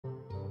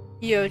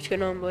Yo, what's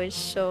going on, boys?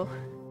 So,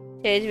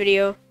 today's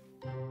video,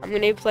 I'm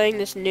going to be playing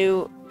this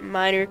new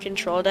minor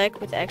control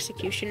deck with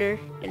Executioner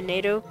and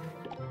NATO.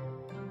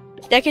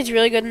 This deck is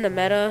really good in the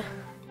meta.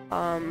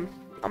 I'm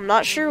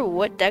not sure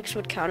what decks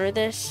would counter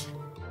this.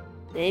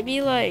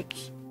 Maybe like,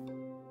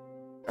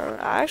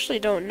 I actually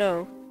don't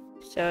know.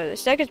 So,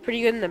 this deck is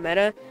pretty good in the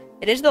meta.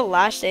 It is the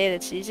last day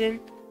of the season,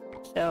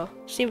 so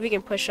see if we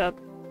can push up.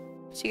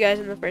 See you guys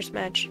in the first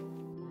match.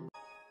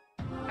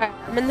 Alright,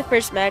 I'm in the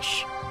first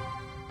match.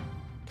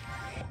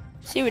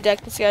 See what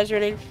deck this guy's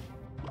running.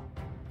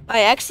 My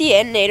Xe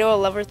and NATO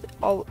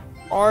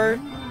are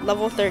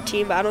level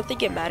 13, but I don't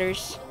think it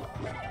matters.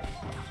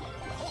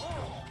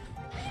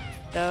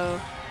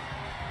 So,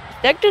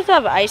 this deck does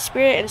have Ice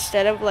Spirit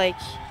instead of like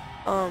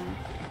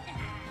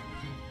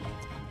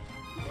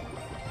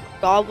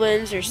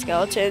goblins or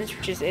skeletons,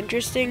 which is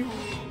interesting.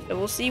 So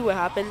we'll see what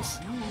happens.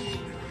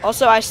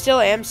 Also, I still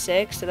am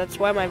sick, so that's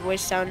why my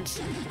voice sounds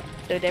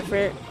so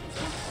different.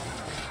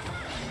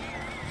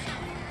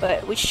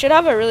 But we should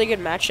have a really good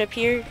matchup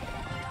here,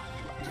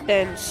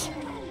 since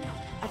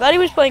I thought he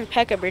was playing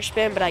P.E.K.K.A. Bridge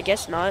Spam, but I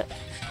guess not.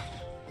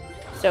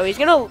 So he's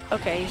gonna,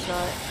 okay, he's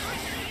not.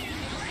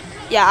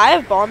 Yeah, I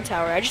have Bomb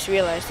Tower, I just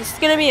realized. This is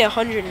gonna be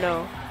 100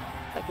 no,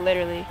 like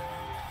literally.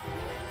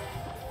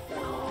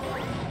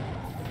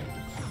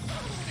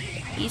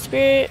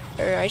 E-Spirit,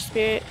 or Ice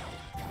Spirit,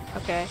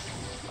 okay.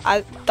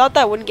 I thought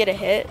that wouldn't get a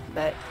hit,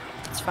 but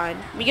it's fine.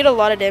 We get a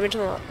lot of damage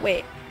on the,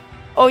 wait.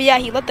 Oh yeah,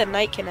 he let the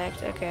Knight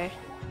connect, okay.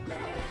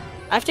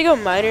 I have to go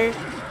minor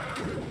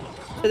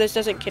so this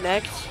doesn't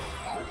connect.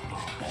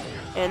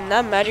 And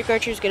that Magic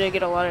Archer is going to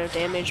get a lot of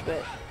damage,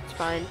 but it's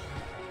fine.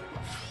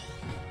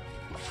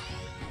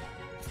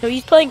 So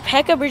he's playing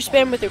P.E.K.K.A. Bridge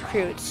Spam with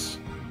recruits.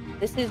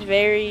 This is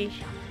very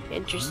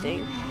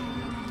interesting.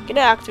 I'm going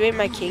to activate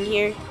my king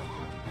here.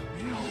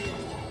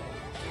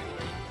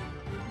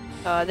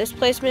 This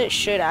placement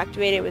should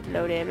activate it with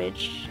no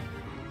damage.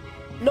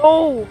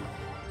 No!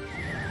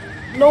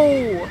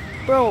 No!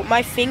 Bro,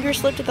 my finger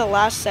slipped at the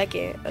last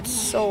second. That's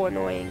so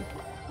annoying.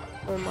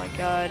 Oh my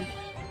god.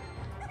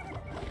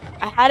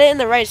 I had it in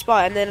the right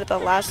spot, and then at the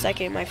last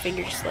second, my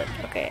finger slipped.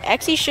 Okay,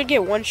 Xe should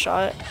get one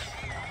shot.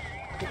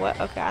 What?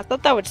 Okay, I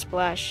thought that would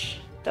splash.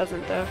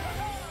 Doesn't, though.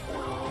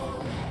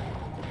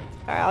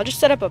 Alright, I'll just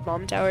set up a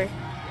bomb tower.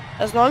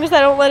 As long as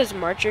I don't let his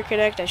Marcher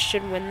connect, I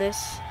should win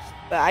this.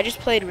 But I just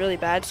played really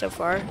bad so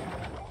far.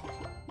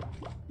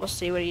 We'll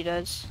see what he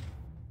does.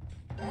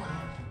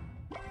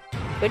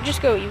 Could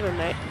just go even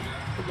Knight.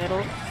 The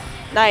middle.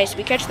 Nice,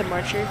 we catch the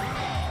Marcher.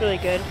 Really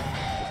good.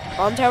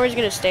 Bomb Tower is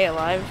gonna stay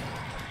alive.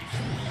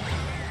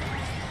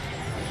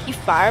 He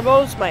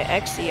fireballs my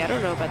Xe. I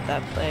don't know about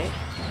that play.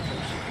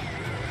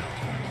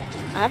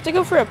 I have to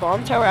go for a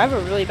Bomb Tower. I have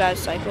a really bad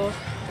cycle.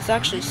 This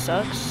actually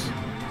sucks.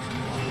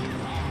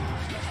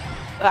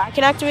 But I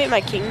can activate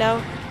my king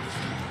now.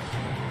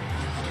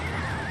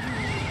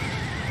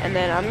 And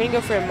then I'm gonna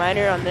go for a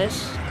minor on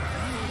this.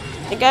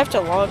 I think I have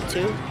to log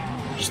too,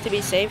 just to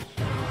be safe.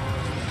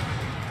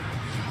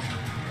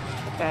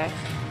 Okay,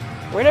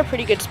 we're in a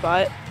pretty good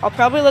spot. I'll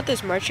probably let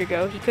this Marcher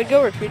go. He could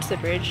go recruit to the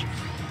bridge.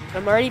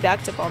 I'm already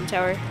back to Bomb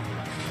Tower.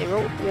 They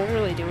won't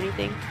really do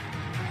anything.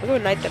 I'll go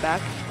Knight the back.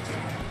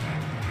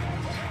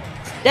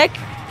 This deck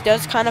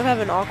does kind of have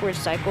an awkward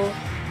cycle,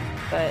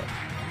 but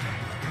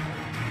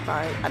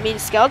fine. I mean,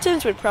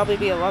 skeletons would probably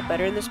be a lot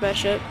better in this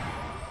matchup,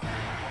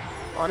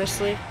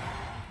 honestly.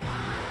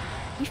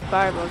 He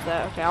fireballs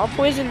that. Okay, I'll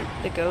poison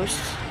the ghost,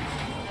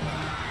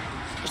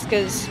 just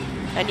because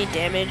I need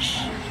damage.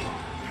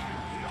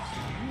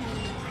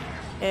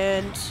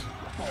 And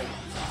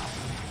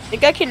I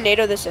think I can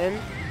NATO this in.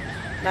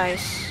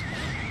 Nice.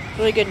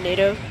 Really good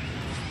NATO.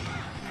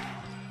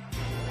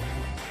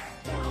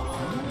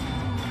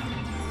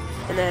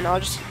 And then I'll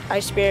just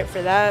Ice Spirit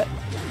for that.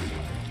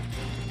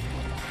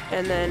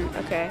 And then,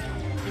 okay.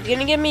 He's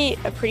gonna give me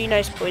a pretty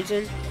nice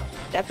poison.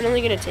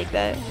 Definitely gonna take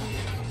that.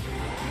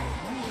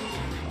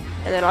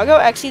 And then I'll go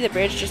Xe the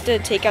bridge just to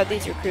take out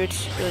these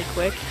recruits really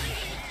quick.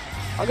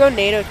 I'll go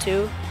NATO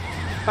too.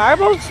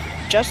 Fireball's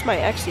just my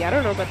Xe. I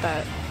don't know about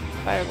that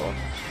fireball.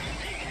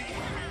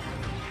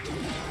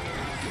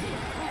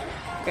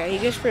 Okay, he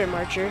goes for a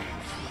Marcher.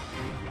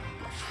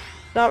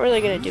 Not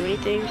really gonna do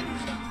anything.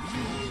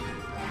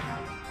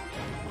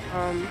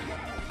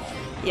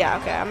 Yeah,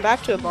 okay, I'm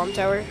back to a bomb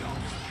tower.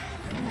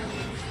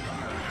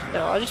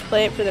 So I'll just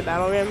play it for the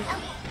battle ram.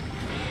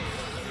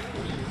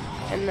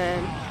 And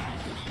then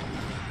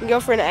go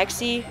for an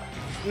Xe.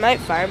 He might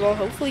fireball,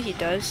 hopefully he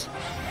does.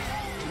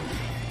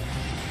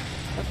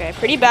 Okay,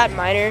 pretty bad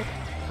minor.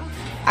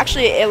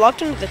 Actually, it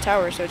locked into the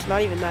tower, so it's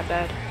not even that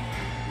bad.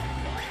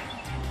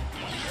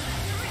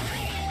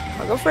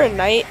 I'll go for a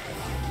Knight.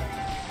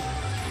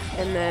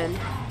 And then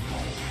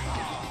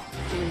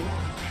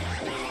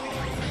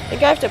I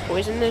think I have to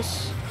poison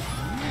this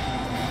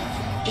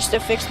just to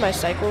fix my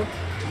cycle.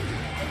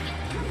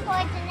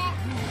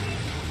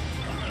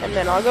 And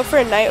then I'll go for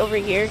a Knight over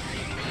here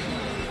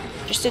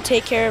just to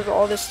take care of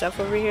all this stuff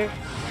over here.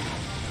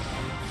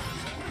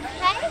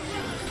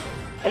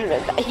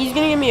 And he's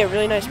gonna give me a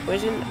really nice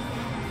poison.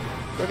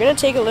 We're gonna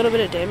take a little bit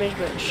of damage,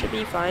 but it should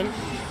be fine.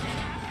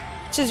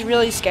 This is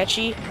really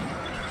sketchy.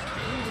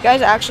 The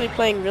guy's actually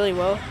playing really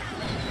well.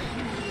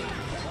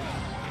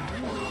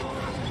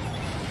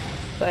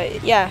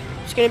 But yeah,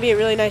 it's gonna be a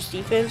really nice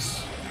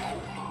defense.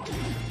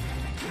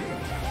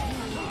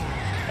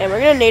 And we're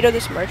gonna NATO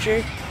this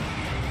Marcher.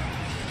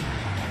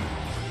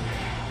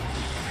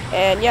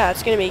 And yeah,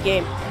 it's gonna be a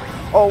game.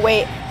 Oh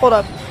wait, hold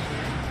up.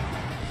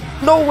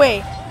 No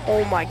way!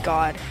 Oh my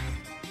god.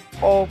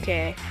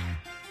 Okay.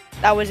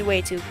 That was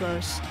way too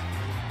close.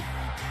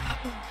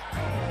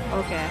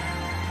 Okay.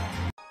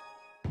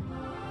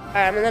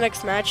 Alright, I'm in the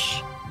next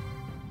match.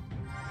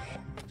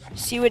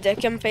 See what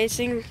deck I'm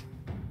facing.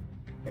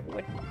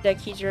 What deck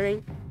he's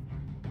running.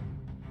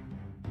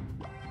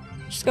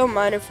 Just go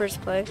minor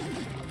first play.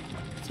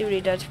 See what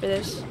he does for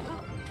this.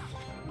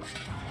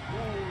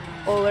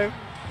 Bowler.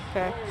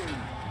 Okay.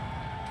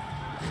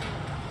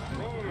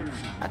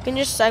 I can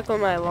just cycle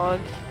my log.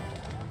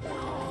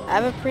 I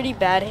have a pretty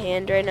bad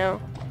hand right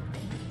now.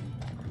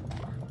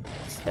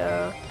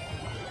 So,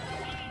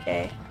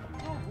 okay.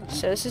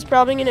 So this is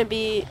probably gonna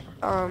be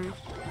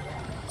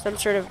some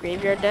sort of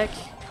graveyard deck.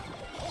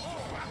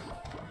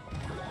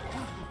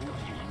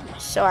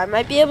 So I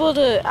might be able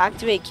to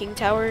activate King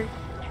Tower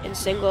in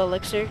single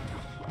elixir.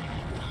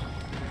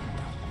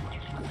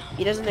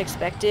 He doesn't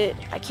expect it.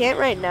 I can't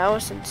right now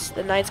since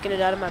the knight's gonna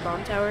die to my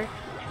bomb tower.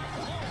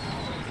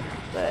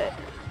 But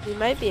he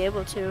might be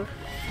able to.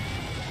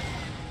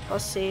 I'll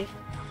see.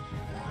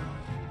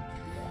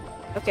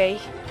 Okay.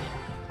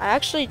 I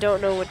actually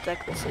don't know what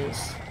deck this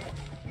is.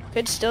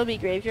 Could still be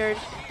graveyard.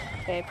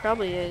 Okay,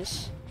 probably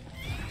is.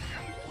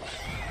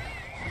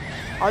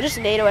 I'll just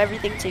NATO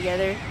everything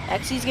together.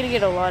 Xy's gonna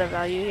get a lot of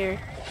value here.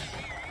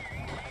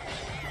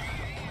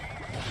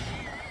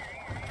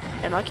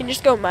 And I can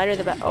just go minor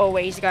the back. Oh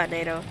wait, he's got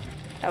NATO.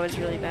 That was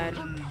really bad.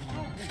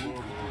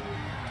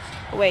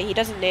 Oh, wait, he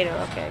doesn't NATO.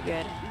 Okay,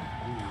 good.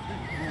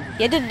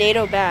 He had to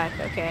NATO back.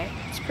 Okay,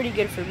 it's pretty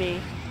good for me.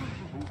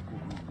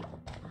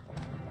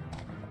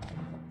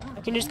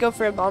 I can just go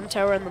for a bomb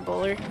tower on the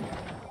bowler.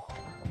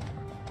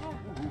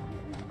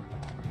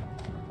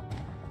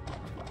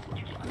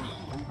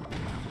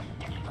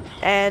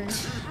 And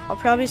I'll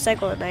probably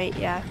cycle a knight,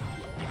 yeah.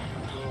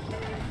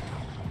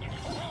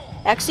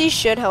 Xy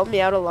should help me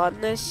out a lot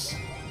in this.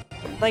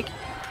 I'm like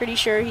pretty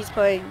sure he's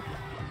playing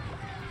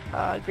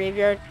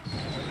graveyard.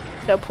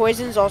 So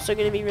poison's also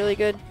gonna be really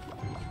good.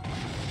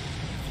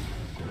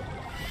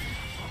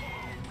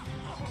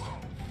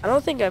 I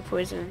don't think I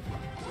poison.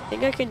 I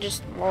think I can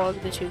just log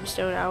the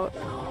tombstone out.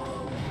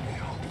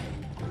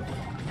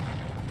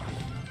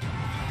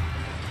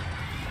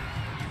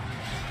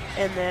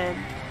 And then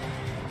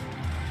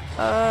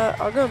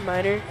I'll go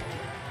minor.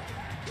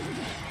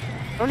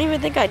 I don't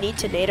even think I need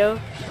to NATO,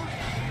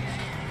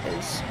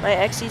 because my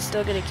Xy's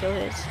still gonna kill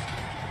his.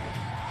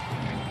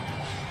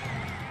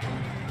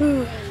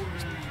 Whew.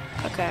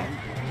 Okay.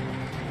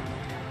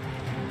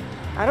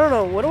 I don't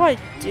know, what do I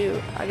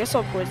do? I guess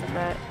I'll poison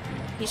that.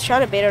 He's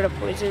trying to bait out a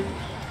poison,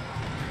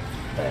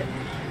 but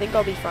I think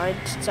I'll be fine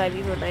since I have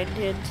Evo 9 in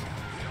hand.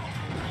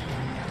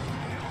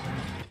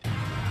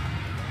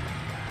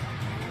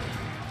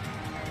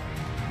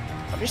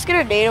 I'm just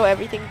gonna NATO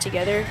everything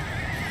together.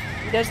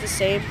 He does the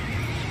same.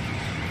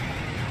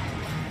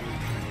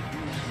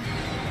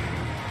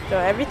 So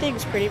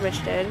everything's pretty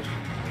much dead.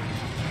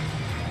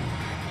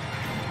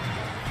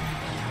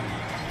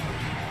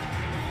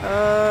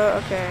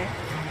 Okay.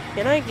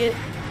 Can I get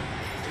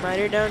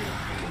miner down?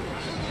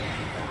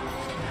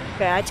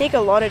 Okay, I take a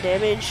lot of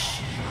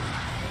damage.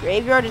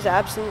 Graveyard is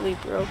absolutely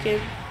broken,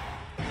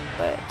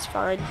 but it's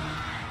fine.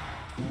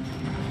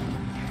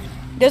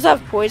 He does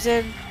have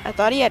poison. I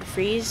thought he had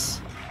freeze.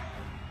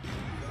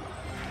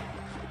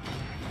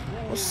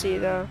 We'll see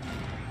though.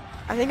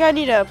 I think I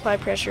need to apply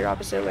pressure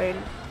opposite lane.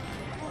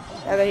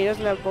 Now that he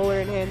doesn't have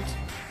bowler in hand.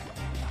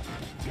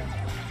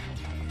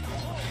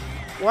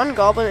 One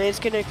goblin is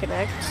gonna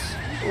connect.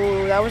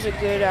 Ooh, that was a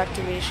good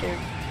activation.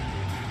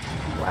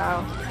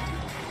 Wow.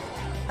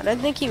 I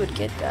didn't think he would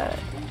get that.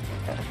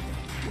 Okay.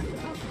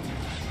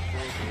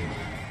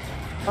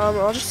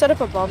 I'll just set up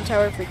a bomb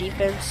tower for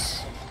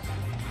defense.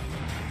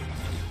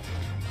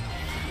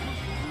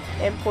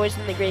 And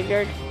poison the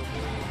graveyard.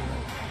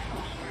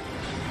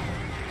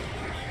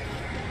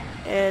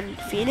 And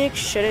Phoenix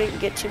shouldn't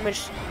get too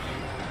much.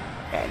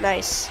 Okay,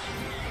 nice.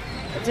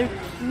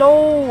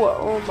 No!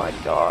 Oh my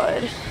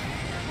god.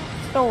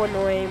 So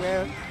annoying,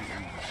 bro.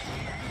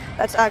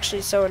 That's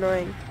actually so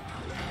annoying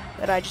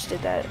that I just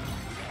did that.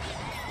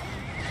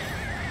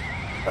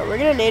 But we're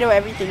gonna NATO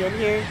everything in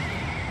here.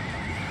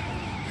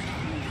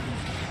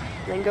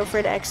 Then go for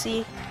an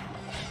Xy.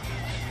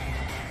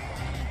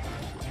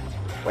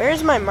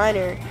 Where's my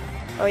miner?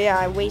 Oh yeah,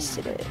 I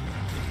wasted it.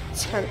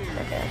 It's kind of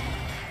okay.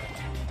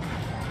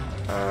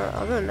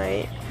 I'll go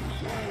knight.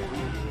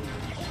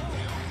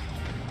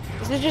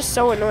 This is just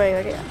so annoying.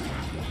 Like,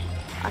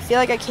 I feel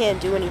like I can't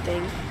do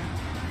anything.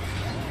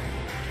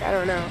 I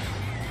don't know.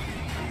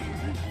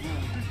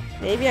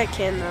 Maybe I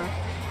can though.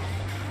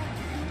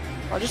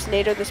 I'll just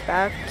NATO this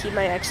back, keep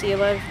my Xy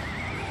alive.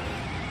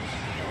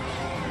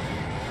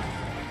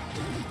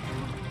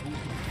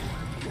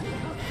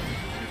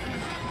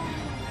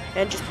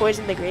 and just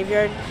poison the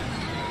graveyard.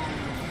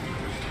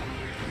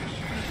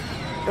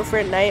 Go for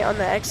a knight on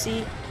the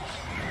Xe.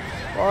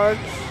 Log.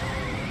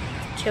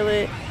 Kill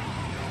it.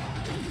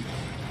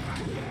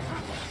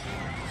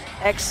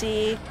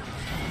 Xe.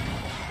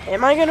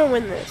 Am I gonna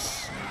win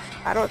this?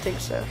 I don't think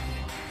so.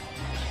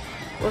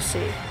 We'll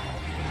see.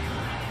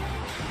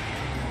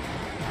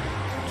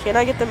 Can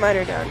I get the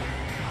miner down?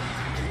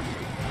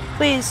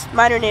 Please,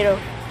 miner NATO.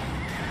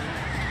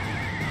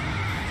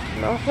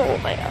 No, oh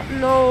my god,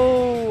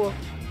 no.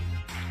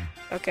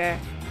 Okay,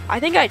 I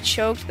think I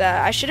choked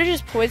that. I should have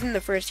just poisoned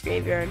the first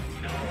graveyard,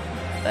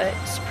 but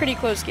it's a pretty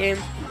close game.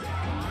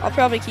 I'll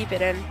probably keep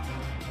it in.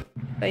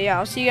 But yeah,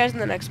 I'll see you guys in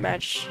the next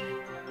match.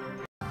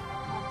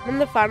 In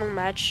the final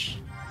match.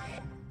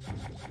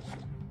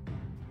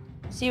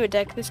 See what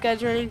deck this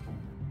guy's running.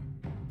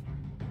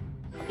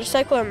 Just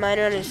cycle a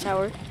miner on his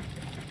tower.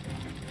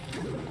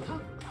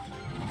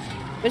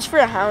 It's for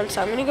a hound,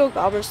 so I'm gonna go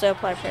goblins to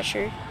apply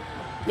pressure.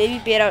 Maybe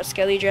bait out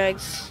skelly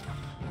drags.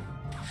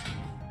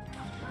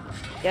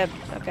 Yep,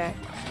 okay.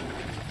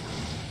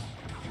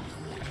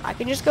 I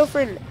can just go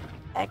for an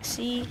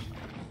Xe,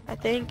 I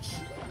think.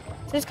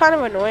 This is kind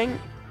of annoying.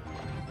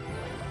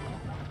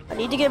 I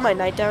need to get my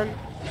knight down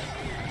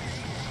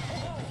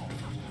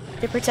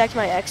to protect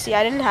my Xe.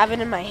 I didn't have it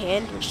in my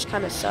hand, which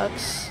kind of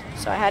sucks.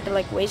 So I had to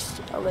like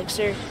waste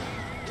elixir.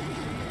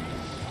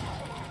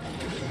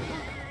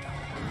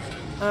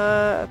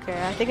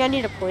 Okay, I think I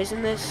need to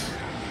poison this.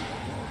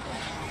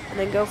 And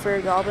then go for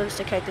goblins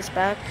to kite this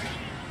back.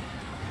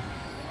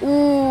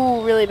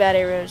 Ooh, really bad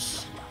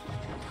arrows.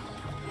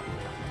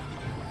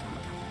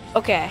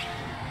 Okay.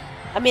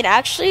 I mean,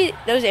 actually,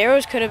 those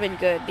arrows could have been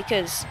good,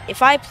 because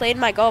if I played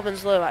my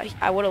goblins low,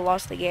 I would have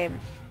lost the game.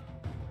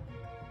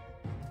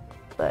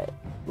 But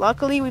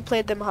luckily, we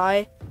played them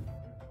high.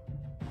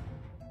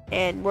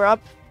 And we're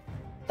up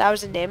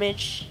 1,000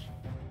 damage.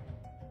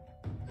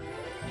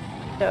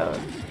 So,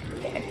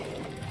 okay.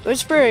 It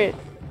was for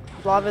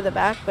lava the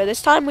back, but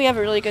this time we have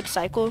a really good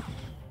cycle.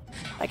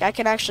 Like, I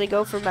can actually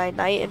go for my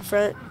knight in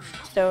front,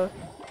 so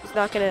he's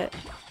not gonna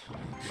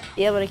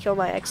be able to kill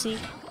my Xe.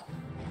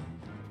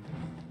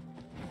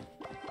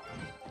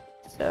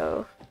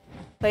 So,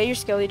 play your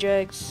skelly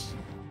drags.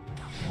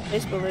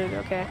 Nice balloon,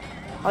 okay.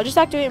 I'll just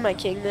activate my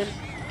king then.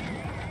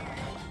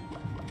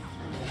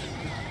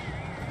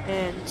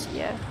 And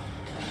yeah,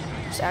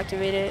 just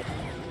activate it.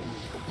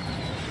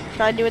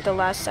 Try and do it the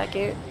last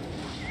second.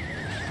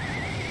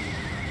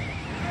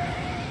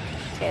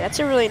 Okay, that's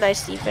a really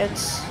nice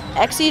defense.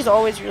 Xe is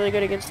always really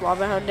good against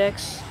Lava Hound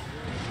decks.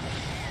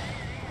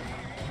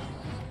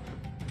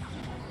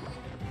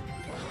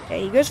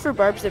 Okay, he goes for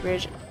Barbs the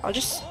Bridge. I'll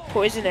just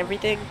poison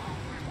everything.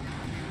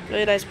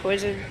 Really nice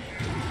poison.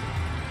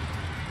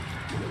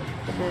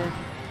 And then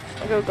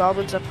I'll go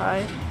goblins up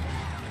high.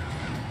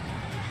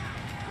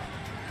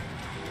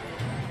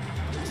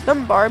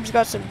 Some Barbs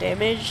got some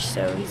damage,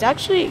 so he's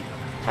actually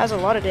has a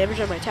lot of damage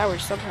on my tower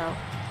somehow.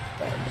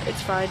 But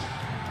it's fine.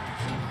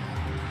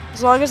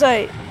 As long as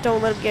I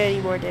don't let him get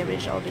any more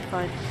damage, I'll be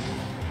fine.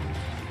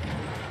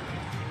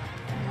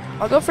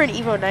 I'll go for an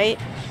Evo Knight,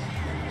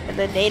 and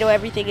then NATO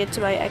everything into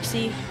my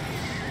Xe.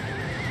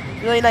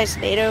 Really nice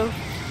NATO.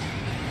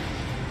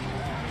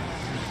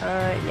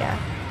 Yeah.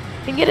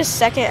 Can get a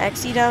second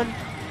Xe down.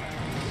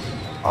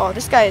 Oh,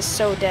 this guy is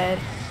so dead.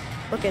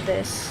 Look at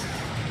this.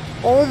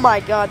 Oh my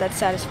god, that's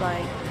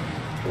satisfying.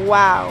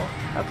 Wow.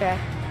 Okay.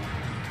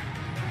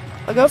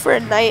 I'll go for a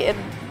knight and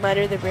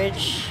miner the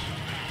bridge.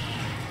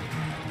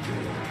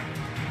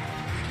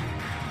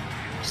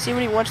 See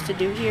what he wants to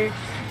do here.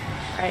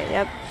 Alright,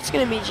 yep. It's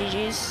gonna be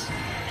GG's.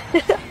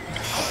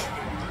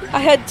 I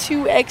had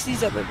 2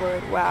 X's on the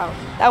board. Wow.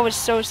 That was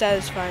so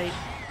satisfying.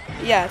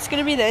 But yeah, it's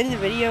gonna be the end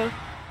of the video.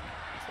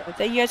 So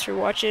thank you guys for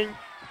watching.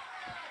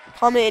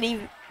 Comment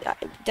any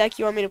deck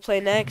you want me to play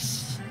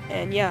next.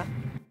 And yeah.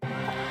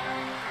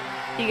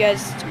 See you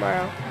guys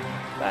tomorrow.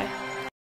 Bye.